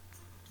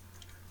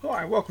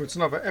Hi, welcome to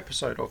another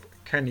episode of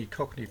Kenny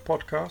Cockney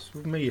Podcast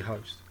with me, your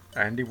host,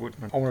 Andy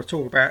Woodman. I want to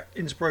talk about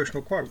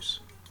inspirational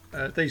quotes.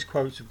 These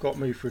quotes have got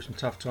me through some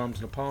tough times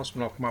in the past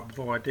when I've come up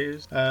with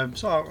ideas.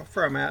 So I'll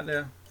throw them out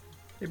there.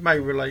 It may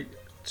relate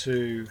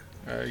to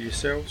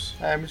yourselves.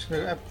 I'm just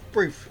going to have a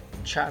brief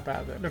chat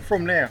about that. And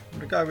from there, I'm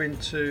going to go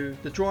into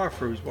the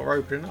drive-thrus what are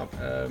opening up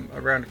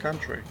around the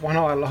country. One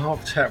I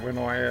laughed at when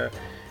I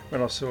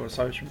saw it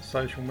on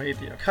social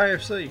media.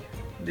 KFC.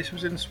 This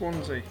was in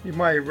Swansea. You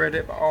may have read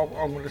it, but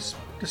I'm going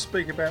to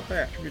speak about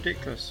that. It's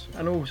ridiculous.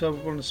 And also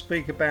I'm going to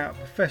speak about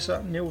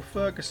Professor Neil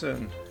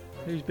Ferguson,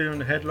 who's been on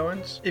the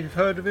headlines. If you've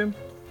heard of him,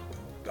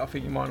 I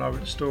think you might know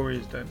what the story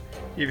is then.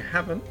 If you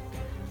haven't,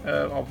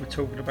 I'll be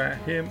talking about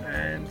him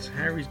and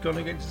how he's gone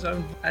against his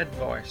own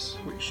advice,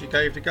 which he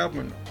gave the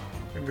government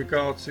in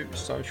regards to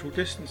social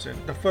distancing.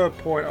 The third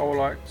point I would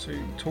like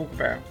to talk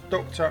about,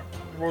 Dr.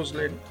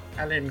 Rosalind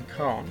Allen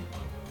Khan.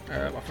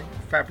 I think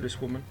a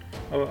fabulous woman.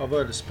 I've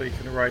heard her speak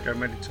on the radio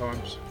many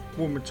times.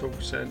 Woman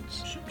talks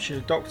sense. She's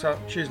a doctor,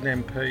 she's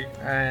an MP,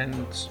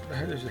 and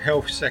there's a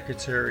health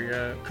secretary.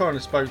 Kind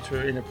of spoke to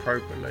her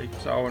inappropriately,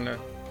 so I want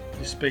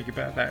to speak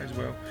about that as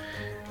well.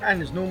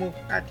 And as normal,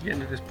 at the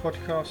end of this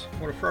podcast,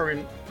 I want to throw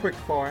in quick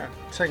fire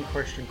 10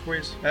 question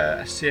quiz.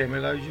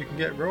 CMLOs you can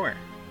get right.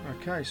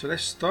 Okay, so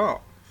let's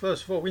start.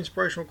 First of all,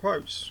 inspirational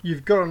quotes.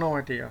 You've got an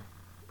idea.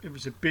 If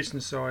it's a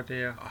business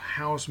idea, a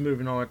house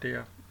moving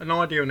idea, an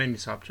idea on any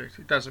subject,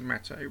 it doesn't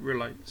matter, it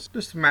relates.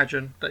 Just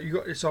imagine that you've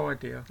got this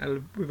idea,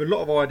 and with a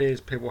lot of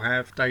ideas people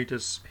have, they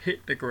just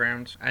hit the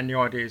ground and the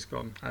idea's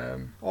gone.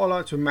 I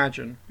like to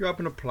imagine you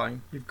open a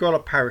plane, you've got a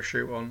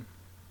parachute on,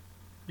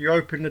 you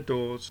open the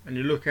doors and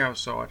you look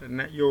outside and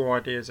that your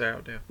idea's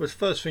out there. But the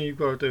first thing you've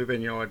got to do with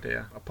any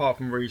idea, apart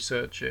from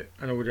research it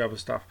and all the other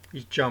stuff,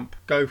 is jump,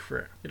 go for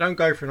it. You don't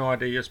go for an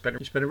idea, you spend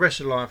the rest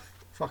of your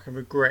life fucking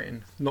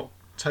regretting not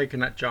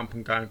taking that jump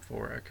and going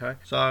for it, okay?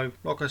 So,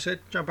 like I said,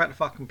 jump out the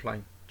fucking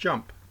plane.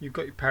 Jump. You've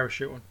got your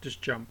parachute on, just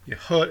jump. You're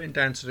hurtling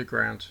down to the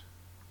ground.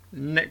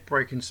 Neck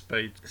breaking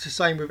speed. It's the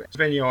same with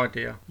any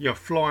idea. You're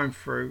flying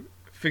through,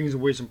 things are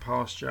whizzing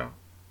past you,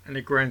 and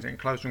the ground's getting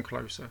closer and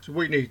closer. So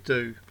what you need to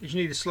do is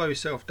you need to slow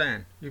yourself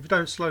down. If you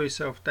don't slow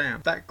yourself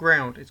down, that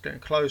ground is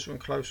getting closer and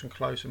closer and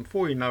closer, and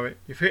before you know it,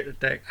 you've hit the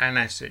deck and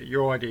that's it.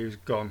 Your idea is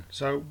gone.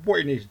 So what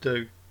you need to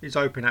do is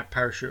open that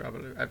parachute up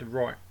at the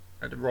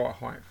right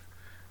height.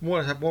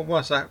 What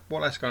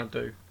that's going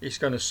to do, it's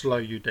going to slow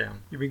you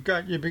down. You've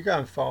been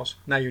going fast,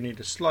 now you need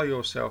to slow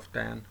yourself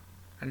down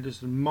and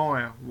just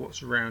admire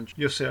what's around you.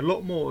 You'll see a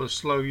lot more the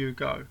slower you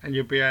go, and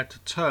you'll be able to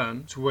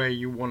turn to where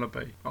you want to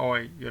be,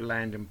 i.e. your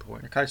landing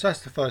point. Okay, so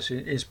that's the first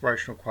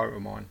inspirational quote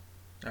of mine.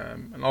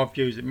 And I've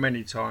used it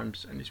many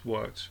times and it's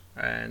worked,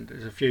 and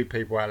there's a few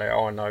people out there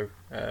I know,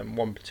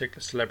 one particular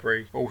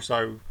celebrity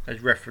also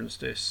has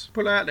referenced this.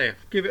 Put it out there,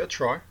 give it a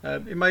try.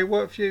 It may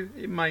work for you,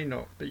 it may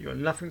not, but you've got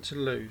nothing to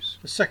lose.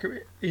 The second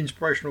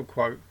inspirational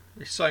quote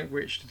is something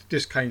which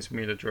just came to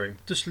me in a dream.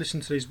 Just listen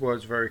to these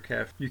words very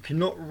carefully. You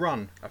cannot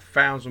run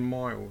 1,000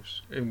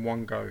 miles in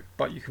one go,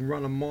 but you can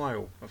run a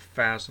mile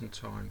 1,000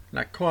 times. And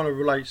that kind of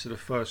relates to the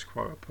first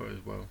quote I put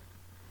as well.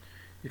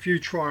 If you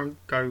try and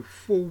go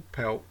full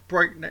pelt,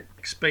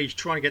 breakneck speed,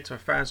 trying to get to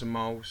 1,000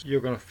 miles,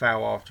 you're going to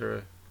fail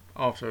after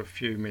a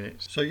few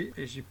minutes. So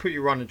as you put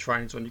your running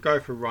trains on, you go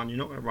for a run, you're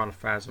not going to run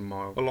 1,000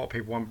 miles. A lot of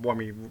people want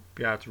me to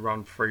be able to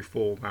run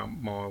 3-4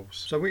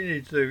 miles. So what you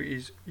need to do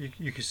is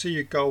you can see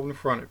your goal in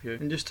front of you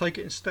and just take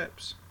it in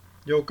steps.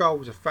 Your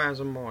goal is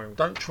 1,000 miles.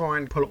 Don't try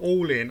and put it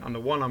all in under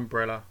one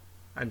umbrella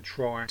and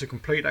try to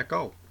complete that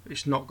goal.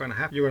 It's not going to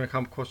happen. You're going to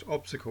come across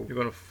obstacles. You're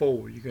going to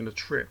fall. You're going to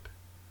trip.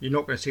 You're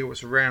not going to see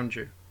what's around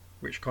you,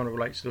 which kind of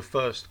relates to the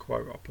first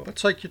quote I put. But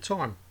take your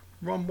time.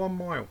 Run 1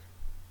 mile.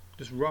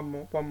 Just run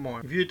 1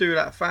 mile. If you do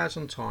that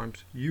 1,000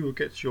 times, you will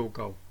get to your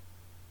goal.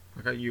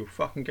 Okay, you'll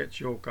fucking get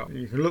to your goal. And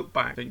you can look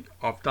back and think,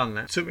 I've done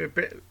that. It took me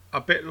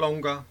a bit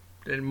longer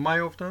than it may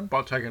have done, but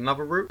I'll take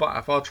another route. But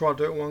if I tried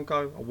to do it in one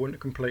go, I wouldn't have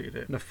completed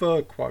it. And the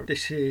third quote,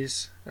 this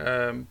is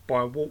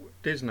by Walt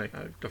Disney,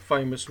 the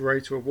famous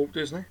narrator of Walt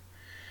Disney.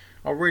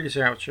 I'll read this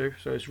out to you,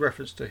 so it's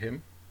reference to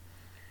him.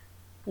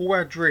 All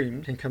our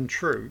dreams can come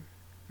true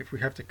if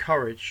we have the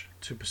courage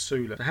to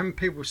pursue them. So how many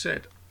people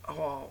said,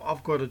 oh,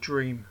 I've got a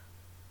dream,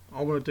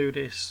 I want to do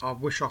this, I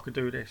wish I could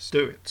do this.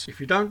 Do it. If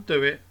you don't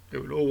do it, it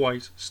will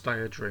always stay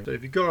a dream. So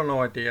if you've got an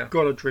idea,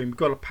 got a dream,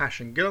 got a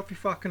passion, get off your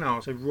fucking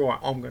arse, say, right,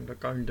 I'm going to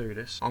go and do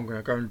this, I'm going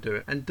to go and do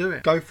it. And do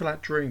it. Go for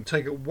that dream.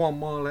 Take it 1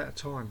 mile at a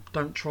time.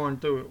 Don't try and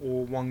do it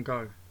all in one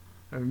go.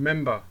 And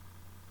remember,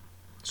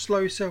 slow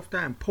yourself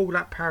down, pull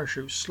that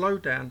parachute, slow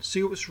down,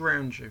 see what's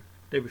around you.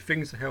 There'll be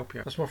things to help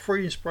you. That's my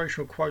 3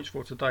 inspirational quotes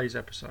for today's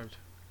episode.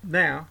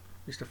 Now,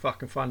 it's the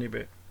fucking funny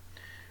bit.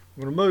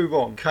 I'm going to move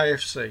on.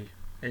 KFC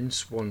in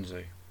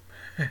Swansea.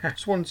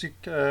 Swansea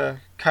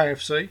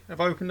KFC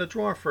have opened a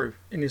drive-thru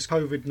in this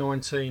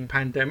COVID-19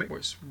 pandemic,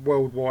 which is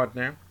worldwide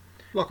now.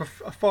 Like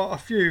a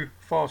few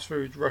fast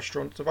food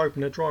restaurants have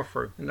opened a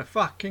drive-thru, and the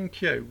fucking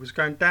queue was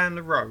going down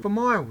the road for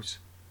miles.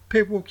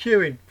 People are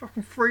queuing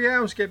fucking 3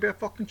 hours to get a bit of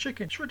fucking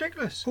chicken. It's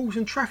ridiculous.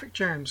 Causing traffic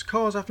jams.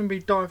 Cars having to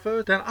be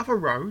diverted down other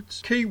roads.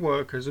 Key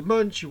workers,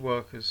 emergency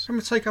workers,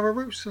 having to take other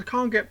routes because they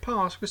can't get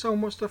past because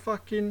someone wants the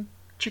fucking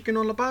chicken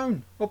on the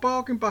bone or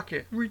bargain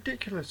bucket.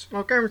 Ridiculous.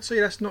 I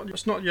guarantee that's not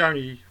the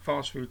only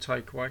fast food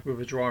takeaway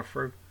with a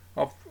drive-through.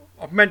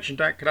 I've mentioned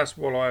that because that's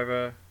what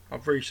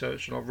I've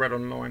researched and I've read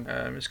online.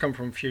 It's come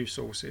from a few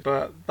sources,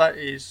 but that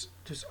is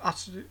just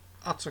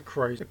utter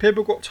crazy. If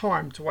people got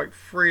time to wait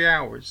 3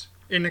 hours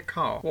in a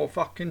car or a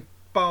fucking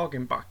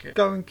bargain bucket,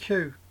 go and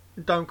queue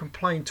and don't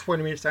complain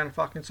 20 minutes down the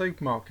fucking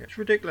supermarket. It's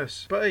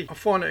ridiculous. But hey, I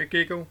find it a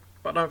giggle,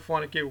 but I don't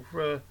find it a giggle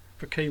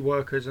for key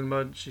workers and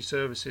emergency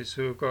services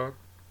who have got to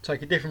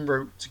take a different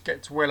route to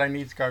get to where they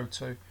need to go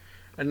to,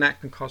 and that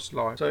can cost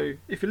lives. So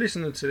if you're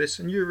listening to this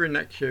and you're in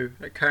that queue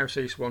at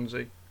KFC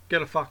Swansea,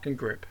 get a fucking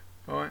grip,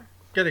 alright?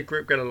 Get a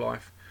grip, get a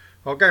life.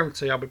 I'll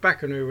guarantee I'll be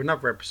back on with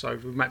another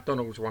episode with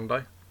McDonald's one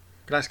day.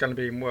 That's going to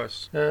be even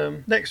worse.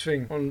 Next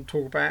thing I want to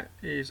talk about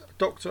is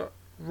Dr.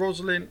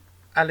 Rosalind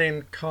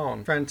Allen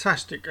Khan.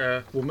 Fantastic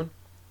woman.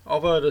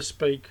 I've heard her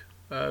speak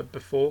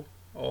before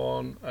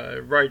on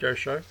a radio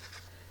show,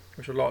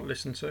 which I like to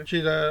listen to.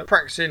 She's a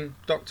practicing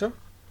doctor.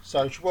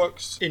 So she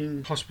works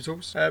in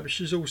hospitals, but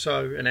she's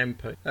also an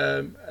MP.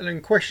 And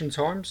in question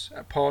times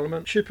at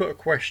Parliament, she put a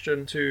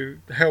question to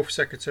the Health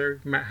Secretary,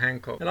 Matt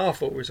Hancock. And I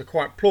thought it was a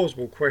quite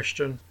plausible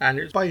question. And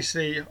it was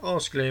basically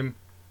asking him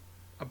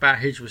about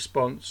his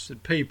response to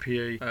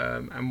PPE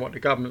and what the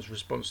government's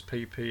response to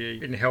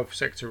PPE in the health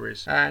sector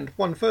is. And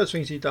one of the first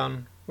things he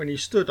done when he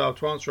stood up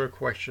to answer her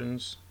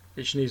questions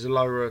is she needs to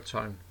lower her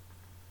tone.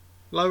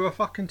 Lower her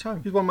fucking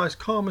tone. She's one of the most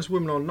calmest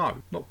women I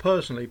know. Not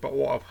personally, but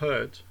what I've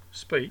heard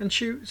speak. And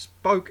she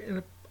spoke in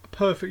a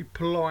perfectly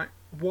polite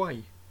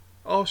way,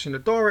 asking a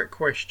direct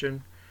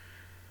question,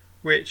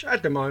 which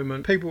at the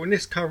moment people in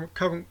this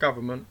current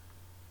government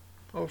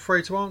are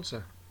afraid to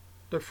answer.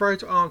 They're afraid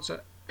to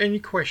answer any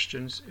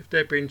questions if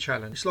they're being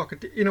challenged. It's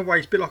like in a way,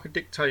 it's a bit like a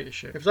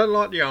dictatorship. If they don't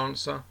like the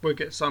answer, we'll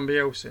get somebody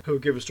else in who'll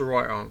give us the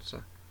right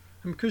answer.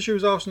 And because she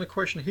was asking a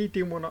question he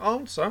didn't want to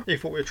answer, he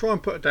thought we'd try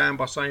and put her down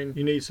by saying,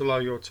 you need to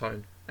lower your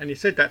tone. And he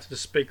said that to the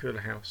Speaker of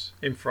the House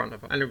in front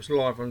of her, and it was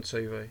live on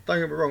TV. Don't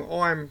get me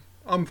wrong,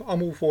 I'm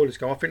all for this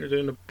guy. I think they're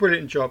doing a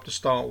brilliant job to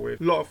start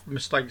with. A lot of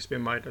mistakes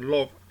being made, a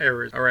lot of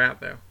errors are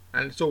out there,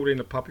 and it's all in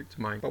the public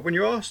domain. But when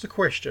you ask the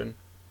question,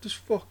 just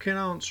fucking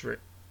answer it.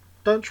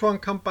 Don't try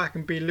and come back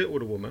and belittle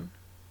the woman.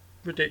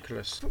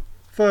 Ridiculous.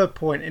 Third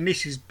point, and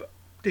this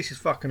is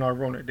fucking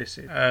ironic. This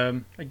is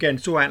again,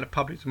 it's all out in the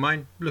public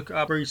domain. Look it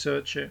up,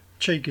 research it.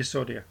 Cheeky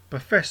sodia.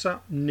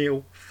 Professor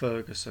Neil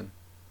Ferguson.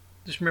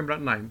 Just remember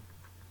that name.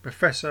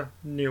 Professor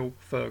Neil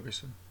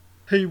Ferguson.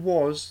 He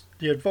was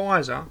the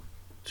advisor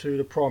to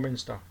the Prime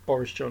Minister,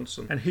 Boris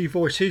Johnson, and he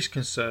voiced his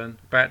concern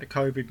about the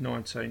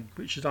COVID-19,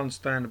 which is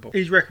understandable.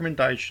 His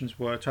recommendations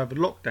were to have a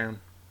lockdown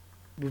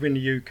within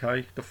the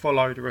UK to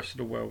follow the rest of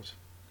the world.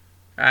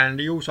 And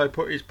he also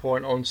put his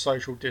point on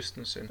social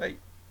distancing. Hey,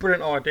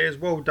 brilliant ideas,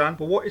 well done,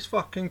 but what is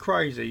fucking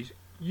crazy,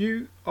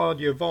 you are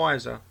the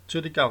advisor to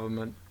the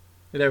government,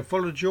 and they've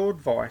followed your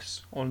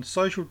advice on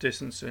social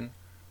distancing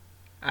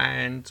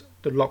and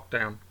the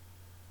lockdown.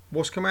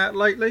 What's come out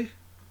lately?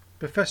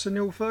 Professor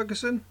Neil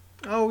Ferguson?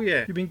 Oh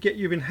yeah,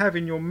 you've been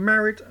having your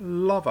married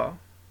lover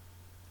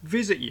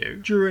visit you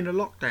during the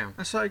lockdown.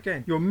 I say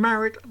again, your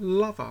married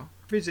lover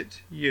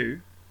visit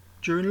you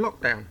during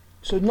lockdown.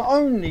 So not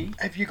only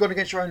have you gone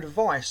against your own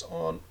advice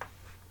on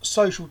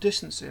social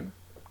distancing,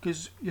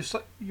 because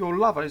your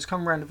lover is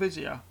coming around to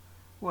visit you,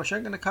 well, she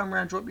ain't going to come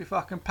around and drop your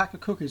fucking pack of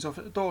cookies off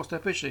at the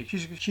doorstep, is she?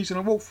 She's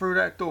going to walk through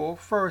that door,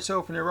 throw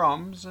herself in your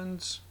arms,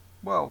 and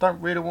well,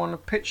 don't really want to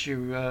pitch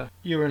you,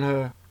 you and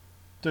her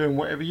doing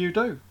whatever you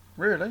do,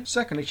 really.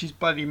 Secondly, she's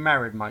bloody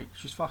married, mate.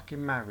 She's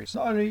fucking married.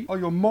 So not only are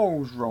your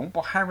morals wrong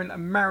by having a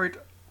married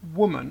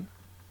woman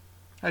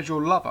as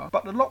your lover,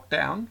 but the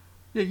lockdown,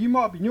 yeah, you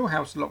might be in your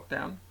house locked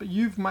down, but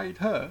you've made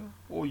her,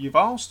 or you've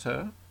asked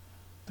her,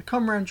 to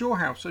come round your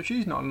house, so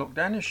she's not in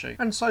lockdown, is she?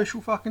 And social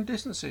fucking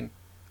distancing.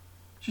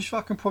 She's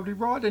fucking probably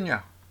riding you.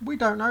 We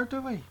don't know, do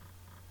we?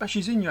 But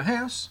she's in your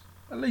house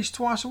at least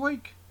twice a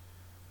week.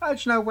 How do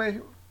you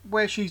know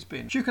where she's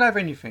been? She could have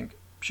anything.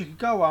 She could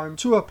go home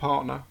to her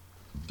partner.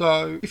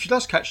 So if she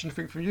does catch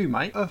anything from you,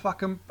 mate,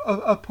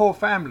 her poor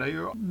family,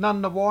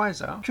 none the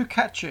wiser, could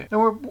catch it.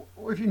 Now,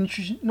 if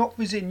she's not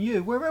visiting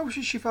you, where else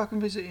is she fucking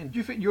visiting? Do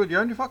you think you're the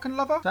only fucking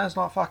lover? Sounds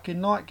like fucking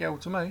night girl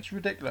to me. It's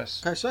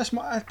ridiculous. Okay, so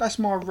that's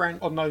my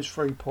rant on those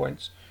 3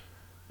 points.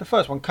 The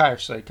first one,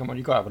 KFC. Come on,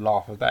 you gotta have a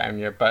laugh at that, haven't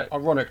you? But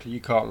ironically, you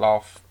can't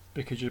laugh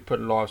because you're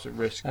putting lives at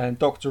risk. And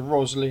Dr.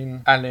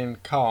 Rosalind Allen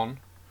Khan,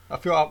 I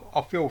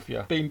feel for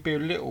you, being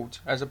belittled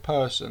as a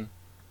person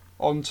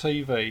on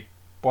TV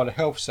by the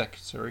Health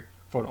Secretary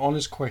for an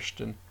honest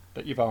question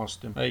that you've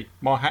asked him. Hey,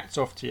 my hat's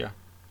off to you.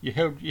 You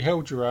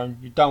held your own.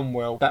 You done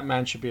well. That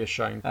man should be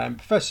ashamed. And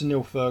Professor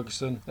Neil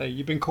Ferguson, hey,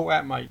 you've been caught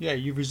out, mate. Yeah,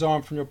 you've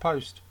resigned from your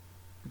post.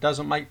 It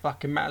doesn't make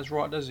fucking matters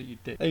right, does it, you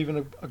dick?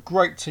 Even a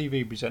great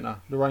TV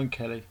presenter, Lorraine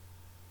Kelly,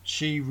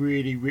 she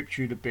really ripped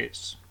you to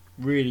bits.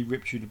 Really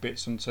ripped you to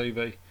bits on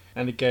TV.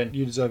 And again,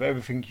 you deserve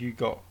everything you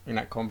got in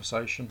that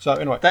conversation. So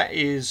anyway, that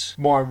is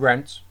my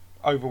rant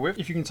over with.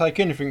 If you can take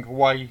anything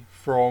away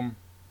from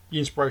the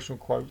inspirational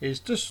quote, is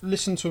just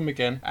listen to them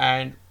again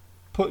and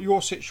put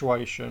your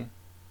situation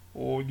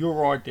or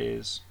your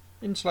ideas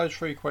into those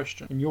 3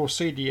 questions. And you'll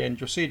see the end,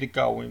 you'll see the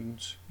goal,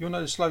 and you'll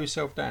know to slow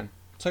yourself down.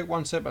 Take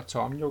one step at a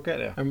time and you'll get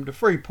there. And the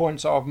 3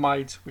 points that I've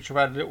made, which I've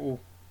had a little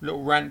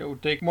rant, little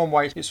dig. One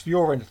way, it's for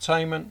your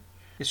entertainment.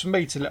 It's for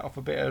me to let off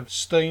a bit of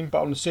steam.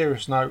 But on a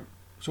serious note,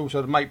 it's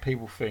also to make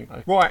people think.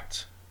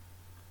 Right,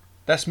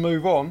 let's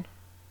move on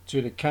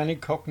to the Canny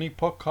Cockney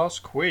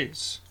podcast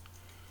quiz.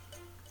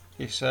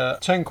 It's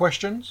 10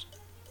 questions,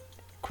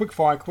 quick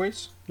fire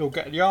quiz. You'll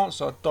get the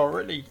answer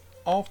directly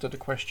after the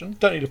question.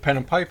 Don't need a pen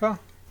and paper.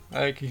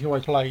 You can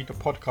always play the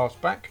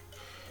podcast back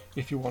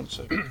if you want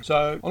to.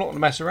 So I'm not going to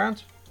mess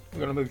around. We're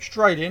going to move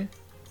straight in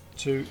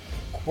to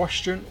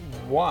question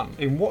 1.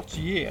 In what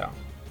year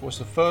was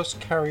the first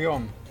Carry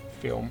On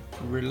film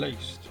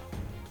released?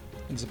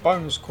 It's a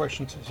bonus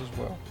question to this as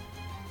well.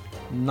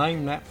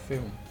 Name that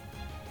film.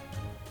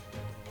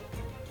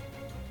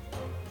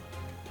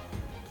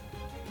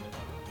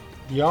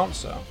 The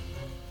answer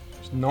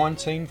is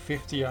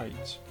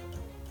 1958.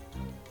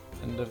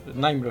 And the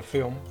name of the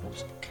film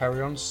was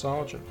Carry On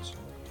Sergeant.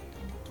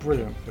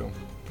 Brilliant film.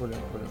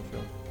 Brilliant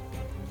film.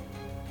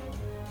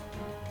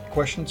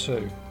 Question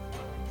 2.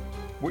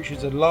 Which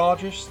is the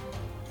largest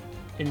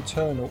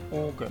internal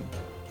organ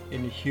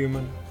in the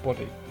human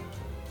body?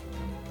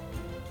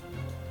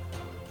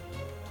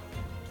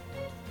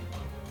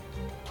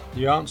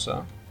 The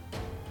answer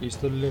is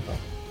the liver.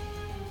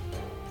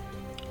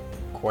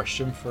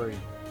 Question 3.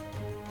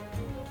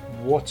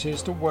 What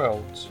is the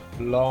world's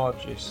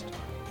largest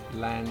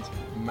land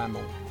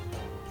mammal?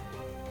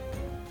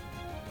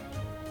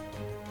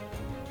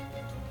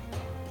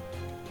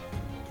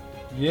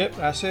 Yep,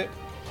 that's it.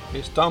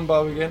 It's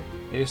Dumbo again.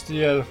 It's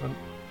the elephant.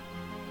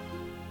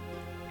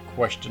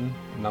 Question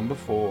number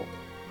 4.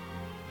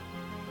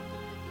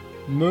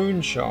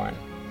 Moonshine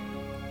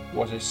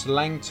was a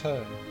slang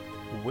term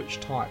for which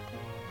type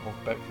of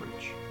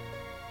beverage?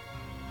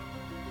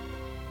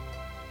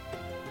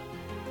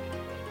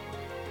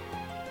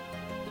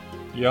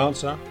 The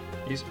answer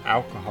is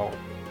alcohol.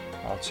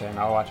 I'll tell you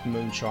now, I had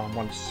moonshine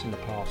once in the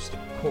past.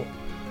 Cool.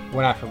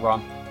 Went out for a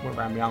run, went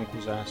round my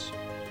uncle's house.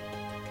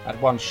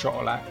 Had one shot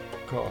of that.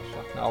 God,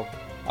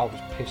 I was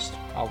pissed.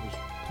 I was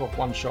put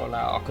one shot of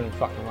that, I couldn't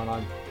fucking run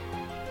home.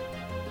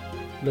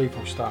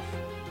 Lethal stuff.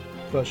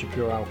 Virtually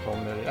pure alcohol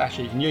in it.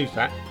 Actually, you can use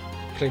that.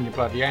 Clean your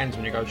bloody hands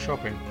when you go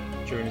shopping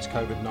during this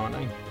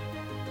COVID-19.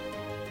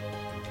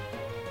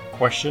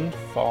 Question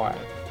 5.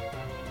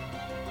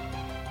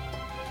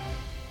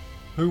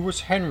 Who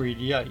was Henry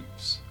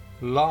VIII's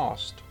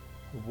last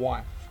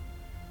wife?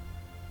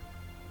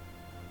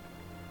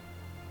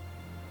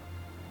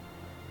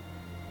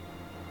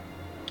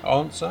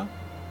 Answer: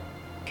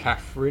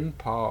 Catherine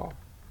Parr.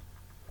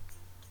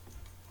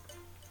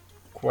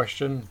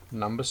 Question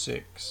number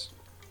 6.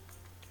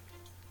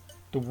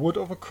 The wood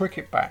of a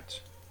cricket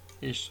bat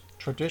is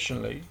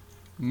traditionally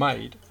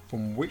made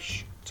from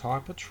which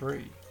type of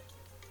tree?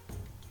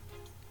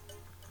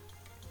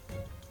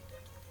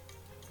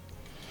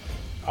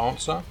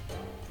 Answer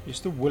is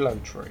the willow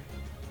tree.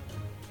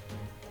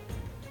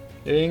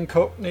 In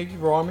Cockney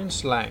rhyming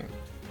slang,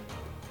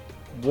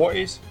 what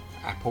is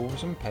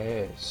apples and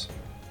pears?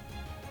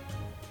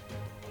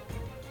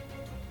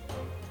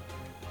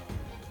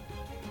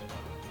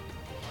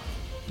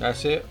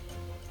 That's it.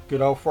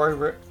 Good old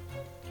favourite.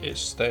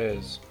 It's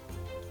stairs.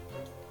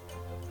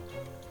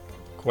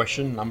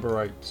 Question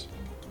number 8.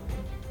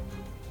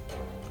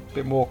 A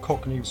bit more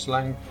Cockney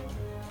slang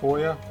for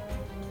you.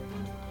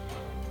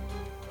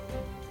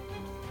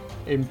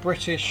 In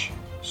British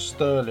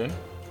sterling,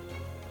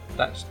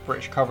 that's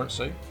British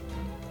currency,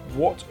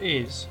 what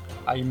is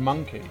a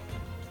monkey?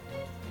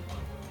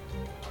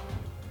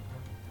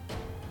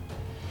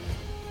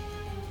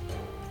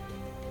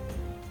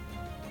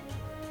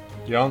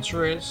 The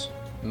answer is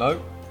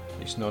no,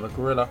 it's not a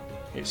gorilla,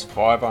 it's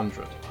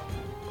 500.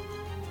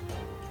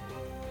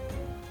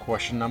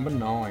 Question number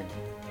 9.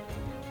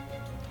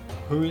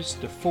 Who is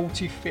the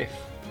 45th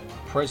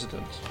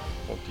President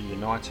of the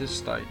United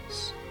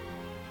States?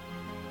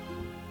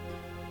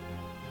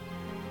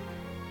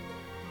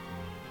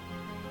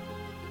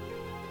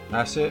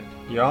 That's it.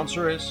 The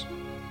answer is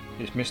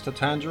Mr.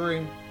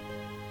 Tangerine.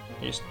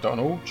 It's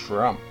Donald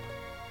Trump.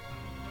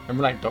 And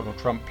relate Donald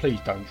Trump, please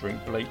don't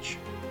drink bleach.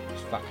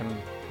 It's fucking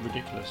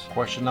ridiculous.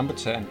 Question number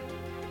 10.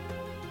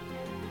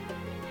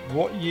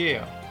 What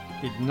year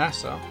did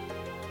NASA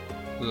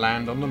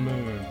land on the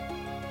moon?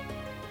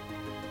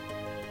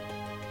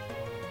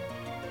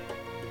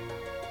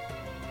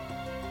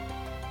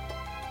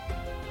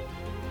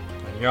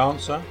 And the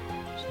answer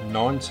is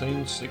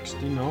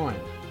 1969.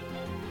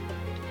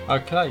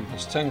 Okay,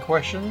 there's 10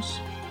 questions,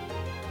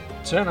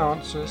 10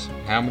 answers.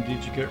 How many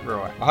did you get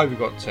right? I hope you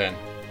got 10,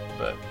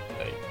 but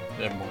hey,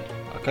 never mind.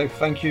 Okay,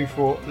 thank you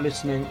for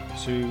listening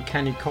to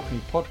Canny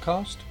Cockney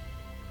Podcast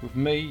with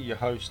me, your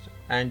host,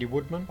 Andy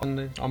Woodman.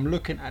 I'm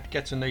looking at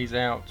getting these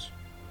out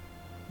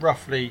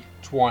roughly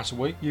twice a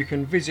week. You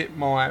can visit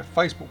my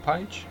Facebook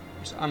page.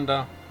 It's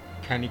under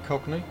Canny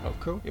Cockney, of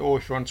course. Or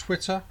if you're on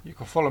Twitter, you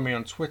can follow me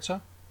on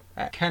Twitter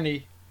at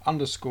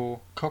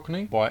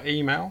Canny_Cockney, by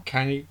email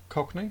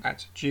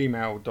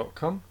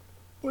cannycockney@gmail.com.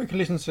 Or you can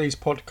listen to these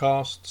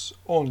podcasts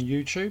on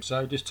YouTube.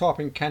 So just type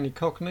in Canny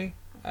Cockney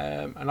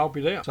and I'll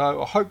be there.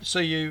 So I hope to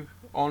see you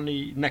on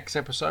the next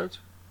episode.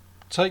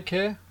 Take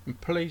care, and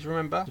please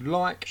remember to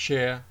like,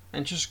 share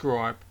and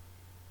subscribe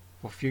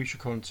for future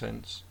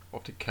contents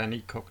of the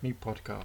Canny Cockney podcast.